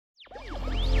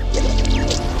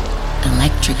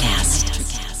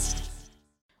Electrocast.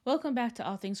 Welcome back to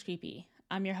All Things Creepy.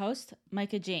 I'm your host,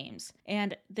 Micah James,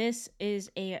 and this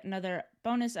is another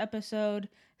bonus episode,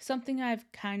 something I've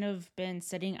kind of been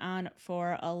sitting on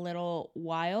for a little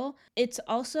while. It's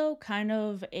also kind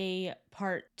of a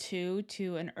part 2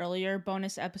 to an earlier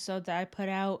bonus episode that I put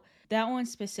out. That one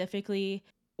specifically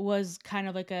was kind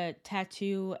of like a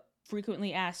tattoo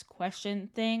frequently asked question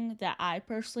thing that I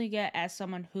personally get as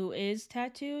someone who is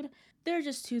tattooed. There are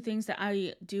just two things that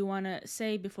I do want to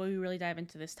say before we really dive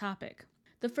into this topic.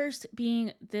 The first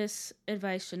being this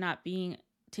advice should not be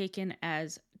taken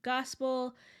as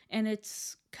gospel, and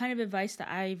it's kind of advice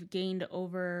that I've gained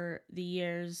over the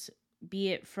years, be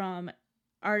it from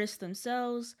artists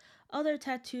themselves, other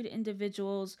tattooed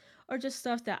individuals, or just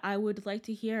stuff that I would like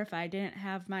to hear if I didn't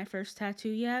have my first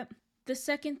tattoo yet. The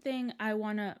second thing I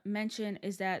want to mention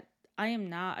is that I am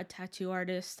not a tattoo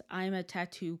artist. I am a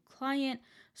tattoo client,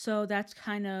 so that's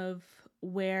kind of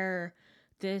where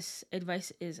this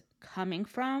advice is coming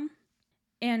from.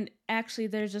 And actually,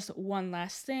 there's just one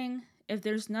last thing. If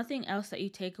there's nothing else that you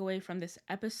take away from this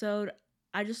episode,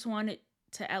 I just want it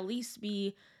to at least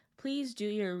be, please do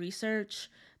your research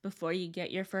before you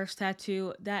get your first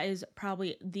tattoo. That is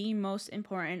probably the most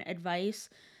important advice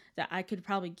that I could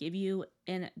probably give you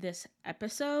in this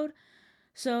episode.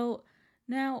 So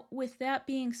now, with that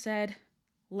being said,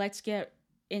 let's get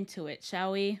into it,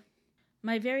 shall we?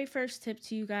 My very first tip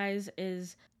to you guys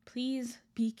is please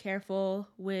be careful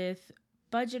with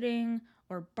budgeting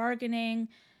or bargaining,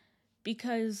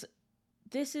 because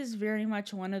this is very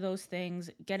much one of those things.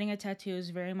 Getting a tattoo is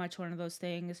very much one of those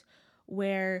things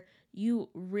where you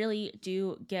really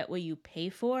do get what you pay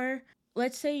for.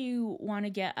 Let's say you want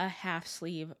to get a half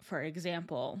sleeve, for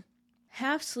example.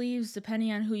 Half sleeves,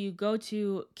 depending on who you go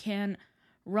to, can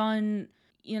run,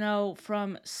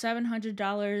 from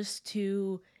 $700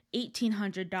 to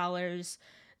 $1,800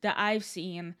 that I've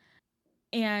seen.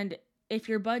 And if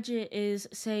your budget is,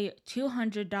 say,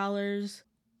 $200,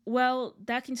 well,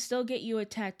 that can still get you a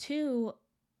tattoo.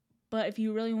 But if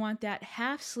you really want that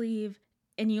half sleeve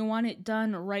and you want it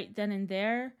done right then and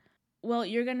there, well,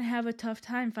 you're going to have a tough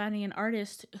time finding an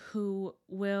artist who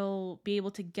will be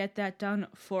able to get that done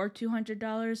for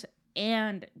 $200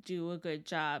 and do a good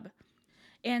job.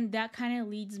 And that kind of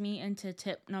leads me into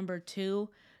tip number 2.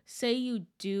 Say you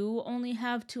do only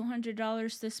have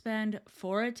 $200 to spend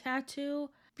for a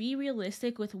tattoo, be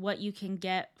realistic with what you can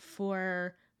get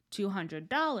for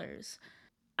 $200.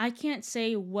 I can't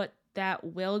say what that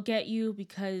will get you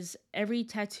because every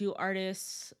tattoo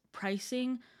artist's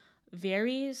pricing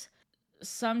varies.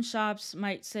 Some shops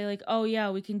might say like, oh yeah,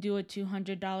 we can do a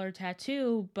 $200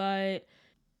 tattoo, but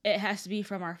it has to be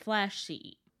from our flash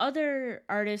sheet. Other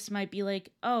artists might be like,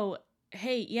 oh,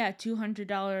 hey, yeah,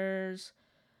 $200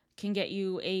 can get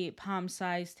you a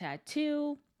palm-sized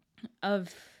tattoo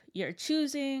of your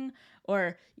choosing,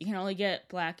 or you can only get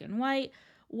black and white,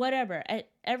 whatever.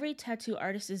 Every tattoo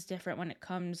artist is different when it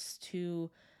comes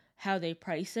to how they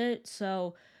price it,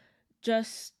 so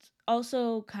just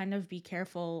also kind of be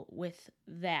careful with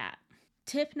that.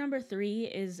 Tip number 3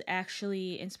 is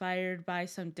actually inspired by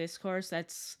some discourse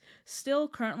that's still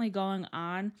currently going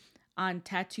on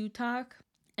Tattoo Talk,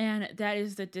 and that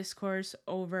is the discourse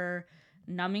over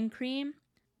numbing cream.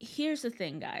 Here's the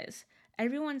thing, guys.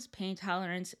 Everyone's pain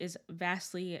tolerance is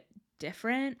vastly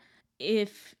different.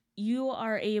 If you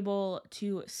are able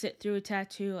to sit through a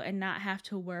tattoo and not have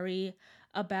to worry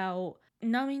about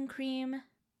numbing cream,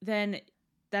 then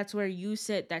that's where you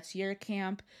sit, that's your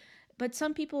camp. But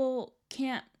some people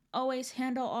can't always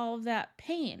handle all of that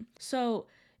pain. So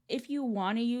if you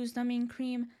want to use numbing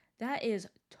cream, that is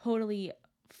totally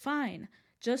fine.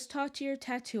 Just talk to your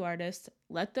tattoo artist,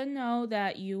 let them know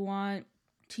that you want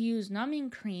to use numbing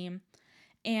cream,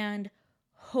 and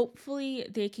hopefully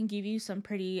they can give you some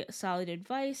pretty solid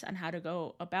advice on how to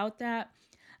go about that.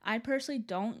 I personally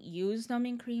don't use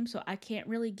numbing cream, so I can't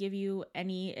really give you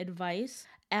any advice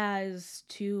as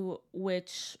to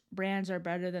which brands are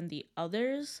better than the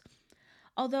others.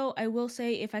 Although I will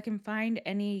say, if I can find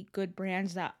any good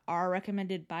brands that are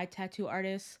recommended by tattoo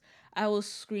artists, I will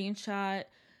screenshot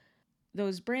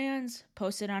those brands,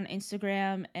 post it on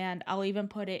Instagram, and I'll even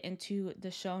put it into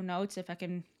the show notes if I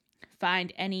can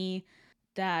find any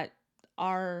that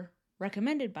are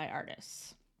recommended by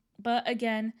artists. But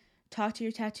again, talk to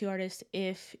your tattoo artist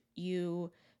if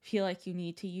you feel like you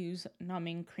need to use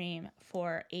numbing cream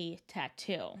for a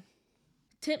tattoo.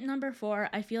 Tip number 4,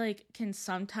 I feel like can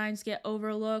sometimes get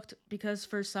overlooked because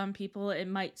for some people it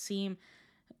might seem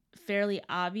fairly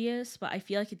obvious, but I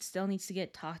feel like it still needs to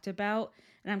get talked about.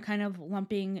 And I'm kind of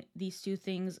lumping these two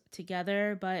things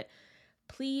together, but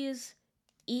please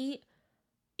eat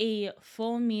a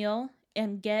full meal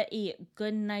and get a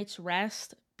good night's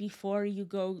rest before you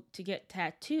go to get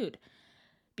tattooed.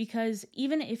 Because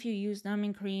even if you use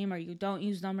numbing cream or you don't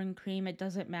use numbing cream, it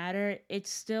doesn't matter.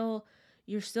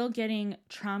 You're still getting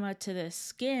trauma to the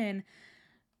skin.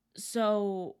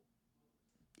 So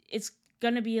it's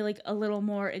going to be like a little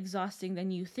more exhausting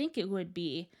than you think it would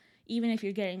be, even if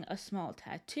you're getting a small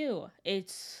tattoo.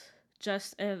 It's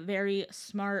just a very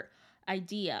smart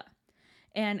idea.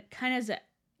 And kind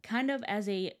of as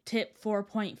a tip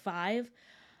 4.5,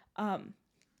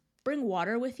 bring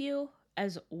water with you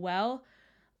as well.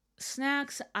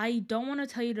 Snacks, I don't want to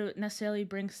tell you to necessarily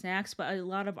bring snacks, but a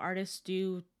lot of artists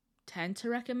do tend to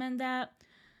recommend that.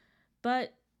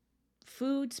 But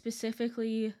food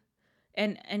specifically,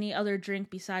 and any other drink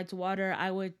besides water, I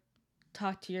would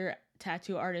talk to your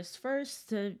tattoo artist first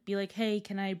to be like, hey,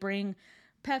 can I bring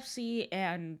Pepsi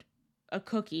and a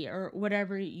cookie or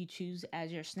whatever you choose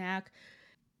as your snack?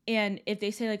 And if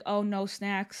they say, like, oh, no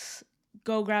snacks,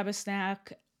 go grab a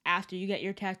snack after you get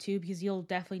your tattoo, because you'll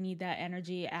definitely need that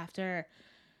energy after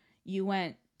you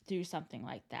went through something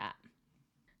like that.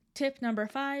 Tip number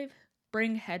 5,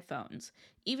 bring headphones.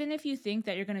 Even if you think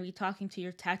that you're going to be talking to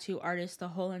your tattoo artist the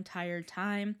whole entire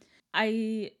time,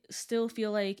 I still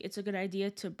feel like it's a good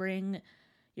idea to bring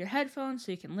your headphones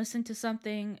so you can listen to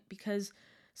something, because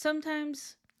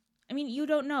sometimes, I mean, you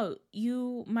don't know.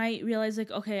 You might realize,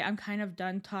 like, okay, I'm kind of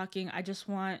done talking. I just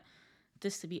want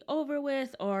this to be over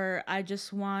with, or I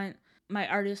just want my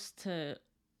artist to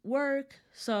work.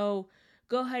 So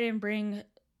go ahead and bring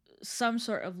some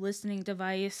sort of listening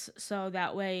device so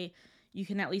that way you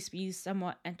can at least be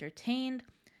somewhat entertained.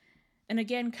 And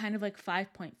again, kind of like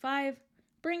 5.5,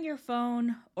 bring your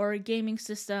phone or a gaming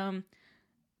system,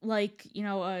 like,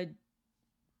 a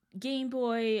Game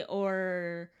Boy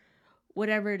or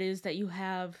whatever it is that you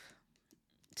have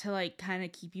to, like, kind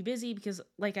of keep you busy, because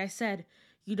like I said,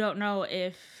 you don't know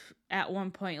if at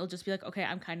one point you'll just be like, okay,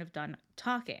 I'm kind of done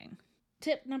talking.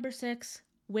 Tip number 6,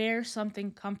 wear something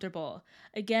comfortable.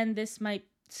 Again, this might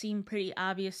seem pretty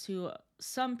obvious to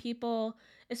some people,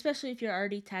 especially if you're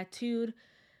already tattooed,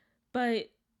 but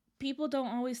people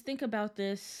don't always think about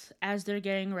this as they're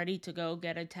getting ready to go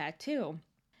get a tattoo.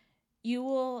 You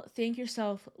will thank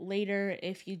yourself later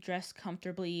if you dress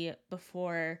comfortably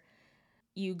before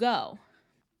you go.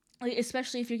 Like,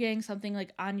 especially if you're getting something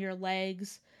like on your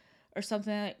legs or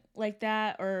something like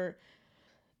that, or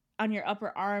on your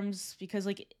upper arms, because,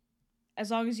 like, as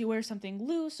long as you wear something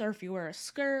loose, or if you wear a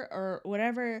skirt or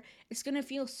whatever, it's going to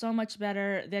feel so much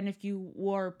better than if you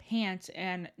wore pants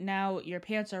and now your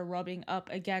pants are rubbing up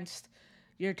against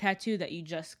your tattoo that you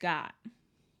just got.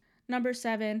 Number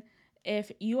 7,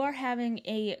 if you are having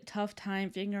a tough time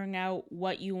figuring out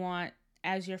what you want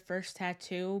as your first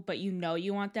tattoo, but you know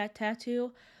you want that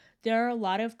tattoo, there are a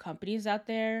lot of companies out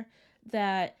there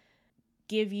that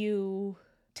give you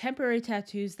temporary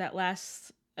tattoos that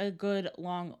last a good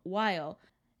long while.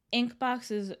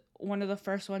 Inkbox is one of the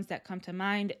first ones that come to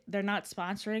mind. They're not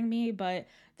sponsoring me, but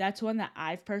that's one that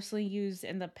I've personally used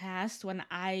in the past when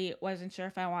I wasn't sure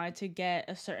if I wanted to get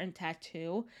a certain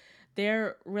tattoo.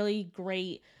 They're really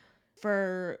great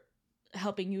for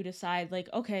helping you decide, like,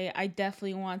 okay, I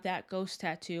definitely want that ghost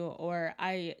tattoo, or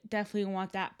I definitely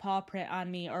want that paw print on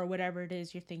me, or whatever it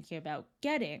is you're thinking about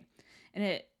getting. And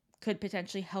it could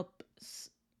potentially help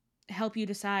you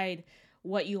decide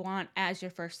what you want as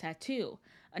your first tattoo.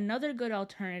 Another good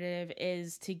alternative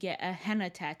is to get a henna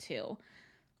tattoo.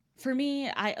 For me,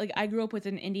 I grew up with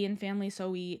an Indian family, so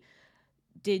we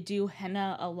did do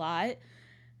henna a lot,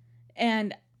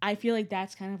 and I feel like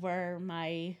that's kind of where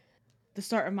the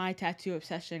start of my tattoo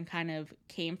obsession kind of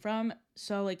came from.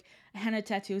 So, like, a henna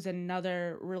tattoo is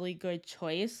another really good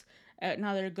choice,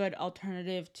 another good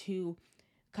alternative to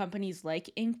companies like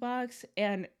Inkbox.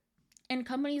 And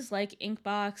companies like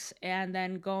Inkbox and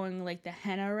then going like the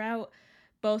henna route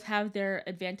both have their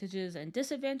advantages and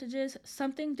disadvantages.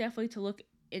 Something definitely to look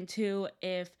into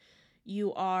if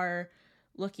you are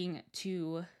looking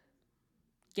to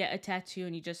get a tattoo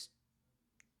and you just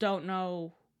don't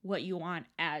know what you want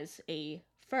as a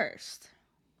first.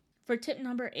 For tip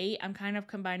number 8, I'm kind of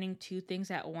combining two things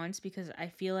at once because I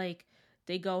feel like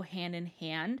they go hand in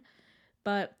hand.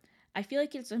 But I feel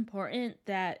like it's important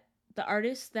that the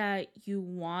artist that you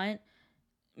want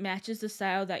matches the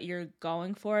style that you're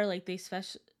going for. Like,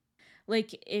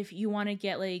 like, if you want to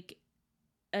get like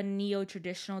a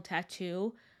neo-traditional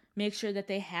tattoo, make sure that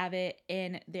they have it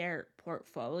in their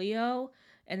portfolio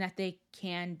and that they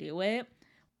can do it,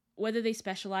 whether they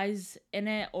specialize in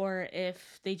it or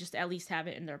if they just at least have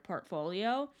it in their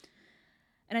portfolio.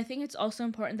 And I think it's also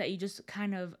important that you just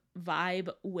kind of vibe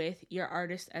with your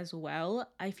artist as well.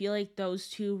 I feel like those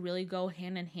two really go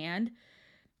hand in hand,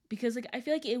 because like I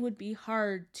feel like it would be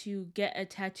hard to get a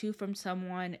tattoo from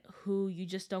someone who you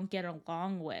just don't get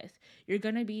along with. You're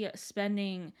going to be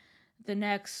spending the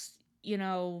next,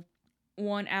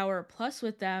 1 hour plus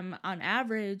with them on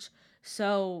average.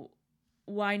 So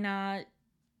why not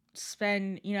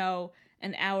spend,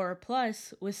 an hour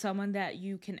plus with someone that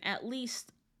you can at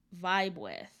least vibe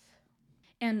with?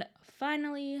 And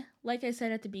finally, like I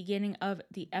said at the beginning of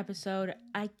the episode,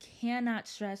 I cannot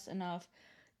stress enough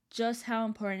just how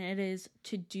important it is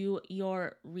to do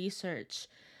your research.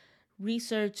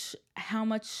 Research how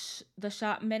much the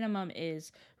shop minimum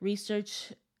is.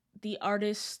 Research the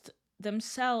artist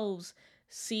themselves.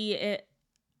 See it,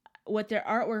 what their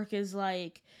artwork is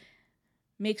like.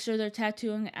 Make sure they're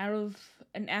tattooing out of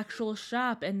an actual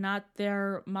shop and not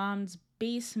their mom's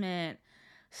basement.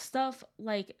 Stuff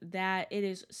like that. It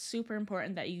is super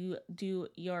important that you do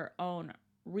your own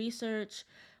research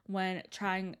when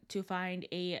trying to find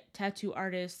a tattoo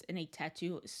artist in a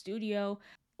tattoo studio.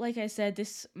 Like I said,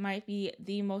 this might be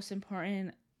the most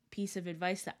important piece of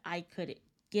advice that I could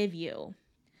give you.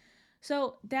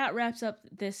 So that wraps up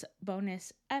this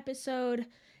bonus episode.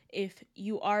 If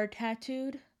you are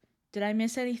tattooed, did I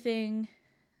miss anything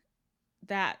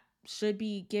that should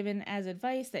be given as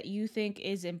advice that you think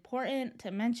is important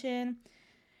to mention?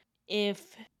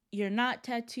 If you're not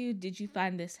tattooed, did you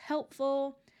find this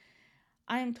helpful?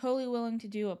 I am totally willing to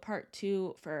do a part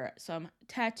 2 for some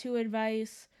tattoo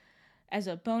advice as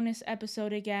a bonus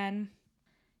episode again.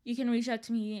 You can reach out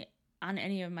to me on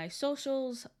any of my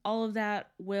socials. All of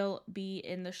that will be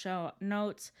in the show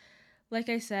notes. Like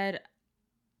I said,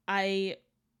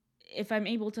 if I'm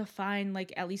able to find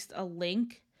like at least a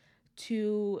link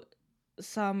to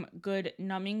some good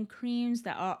numbing creams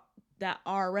that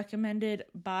are recommended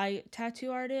by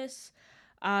tattoo artists,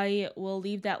 I will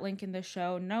leave that link in the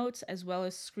show notes, as well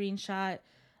as screenshot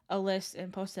a list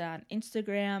and post it on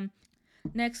Instagram.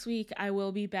 Next week, I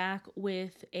will be back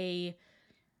with a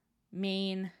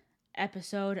main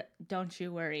episode. Don't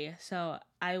you worry. So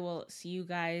I will see you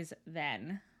guys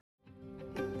then.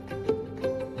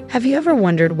 Have you ever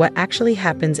wondered what actually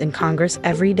happens in Congress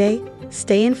every day?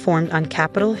 Stay informed on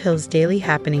Capitol Hill's daily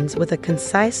happenings with a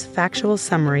concise, factual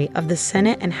summary of the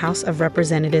Senate and House of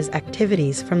Representatives'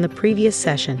 activities from the previous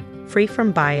session, free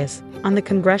from bias, on the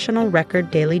Congressional Record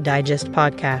Daily Digest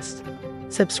podcast.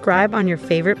 Subscribe on your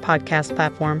favorite podcast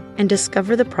platform and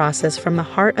discover the process from the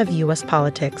heart of U.S.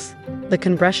 politics. The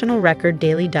Congressional Record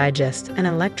Daily Digest, an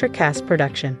Electricast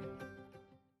production.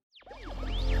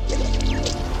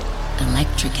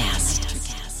 Electricast.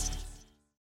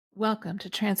 Welcome to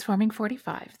Transforming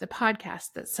 45, the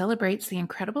podcast that celebrates the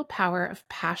incredible power of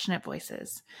passionate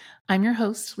voices. I'm your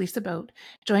host, Lisa Boat.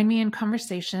 Join me in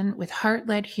conversation with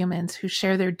heart-led humans who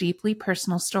share their deeply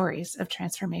personal stories of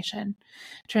transformation.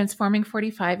 Transforming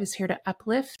 45 is here to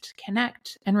uplift,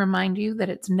 connect, and remind you that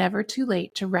it's never too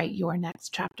late to write your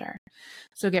next chapter.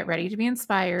 So get ready to be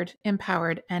inspired,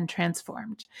 empowered, and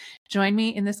transformed. Join me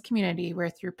in this community where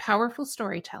through powerful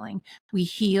storytelling, we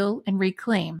heal and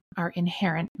reclaim our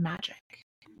inherent magic.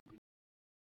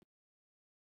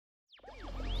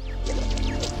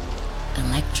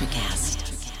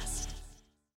 Electricast.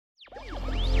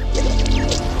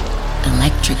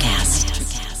 Electricast.